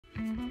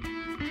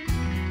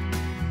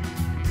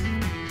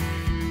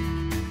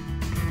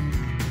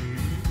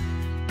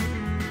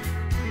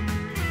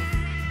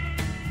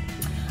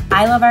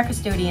I love our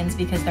custodians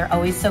because they're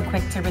always so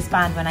quick to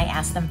respond when I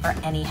ask them for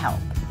any help.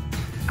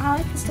 I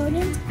like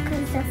custodians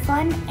because they're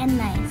fun and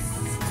nice.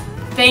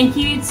 Thank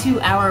you to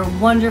our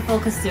wonderful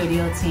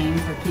custodial team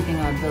for keeping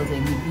our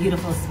building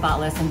beautiful,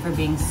 spotless, and for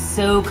being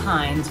so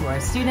kind to our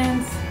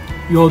students.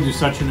 You all do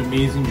such an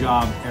amazing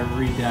job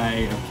every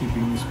day of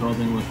keeping this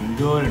building looking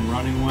good and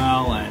running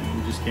well, and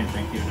we just can't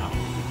thank you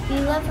enough.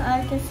 We love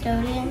our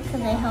custodians because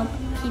they help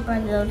keep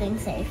our building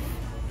safe.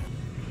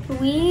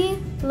 We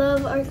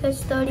love our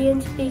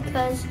custodians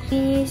because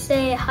we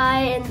say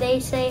hi and they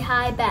say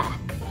hi back.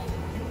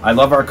 I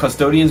love our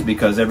custodians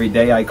because every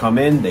day I come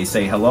in, they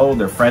say hello,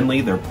 they're friendly,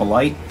 they're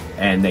polite,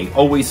 and they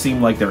always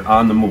seem like they're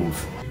on the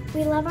move.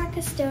 We love our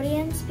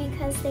custodians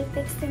because they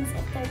fix things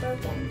if they're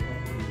broken.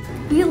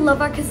 We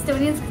love our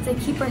custodians because they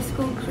keep our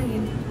school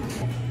clean.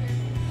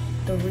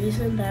 The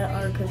reason that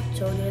our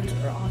custodians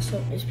are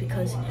awesome is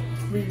because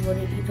we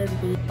wouldn't even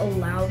be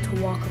allowed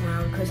to walk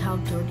around because how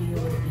dirty it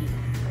would be.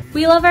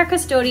 We love our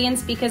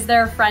custodians because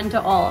they're a friend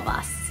to all of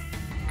us.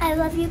 I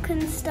love you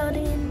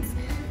custodians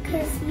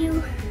because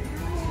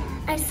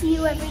I see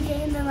you every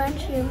day in the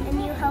lunchroom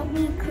and you help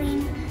me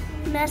clean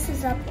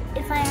messes up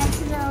if I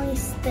accidentally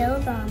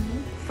spill them.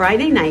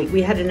 Friday night,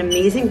 we had an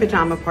amazing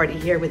pajama party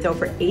here with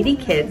over 80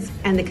 kids,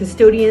 and the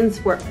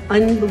custodians were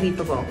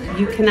unbelievable.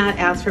 You cannot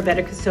ask for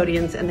better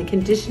custodians, and the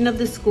condition of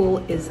the school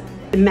is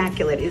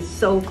immaculate. It's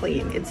so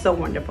clean. It's so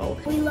wonderful.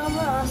 We love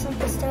our awesome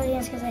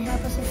custodians because they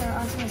help us with our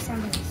awesome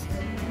assemblies.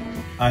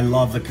 I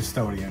love the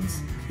custodians.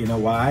 You know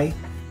why?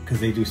 Because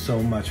they do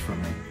so much for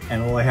me,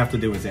 and all I have to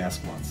do is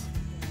ask once.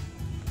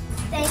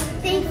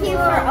 Thank you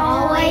for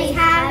always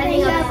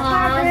having a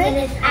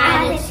positive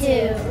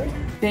attitude.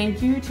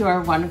 Thank you to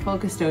our wonderful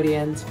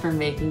custodians for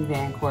making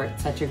Van Court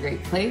such a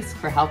great place,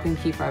 for helping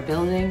keep our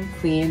building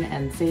clean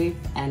and safe,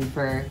 and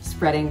for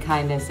spreading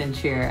kindness and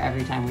cheer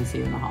every time we see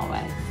you in the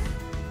hallway.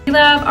 We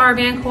love our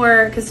Van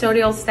Court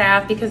custodial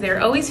staff because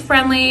they're always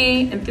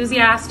friendly,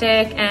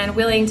 enthusiastic, and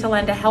willing to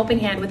lend a helping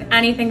hand with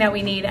anything that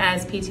we need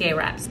as PTA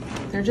reps.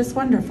 They're just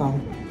wonderful,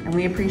 and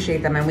we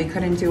appreciate them, and we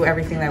couldn't do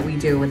everything that we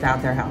do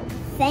without their help.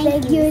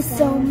 Thank you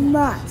so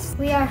much.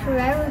 We are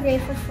forever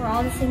grateful for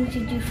all the things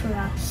you do for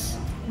us.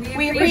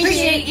 We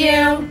appreciate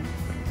you.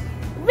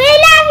 We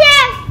love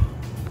you!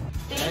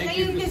 Thank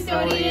you,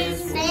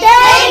 custodians.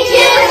 Thank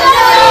you!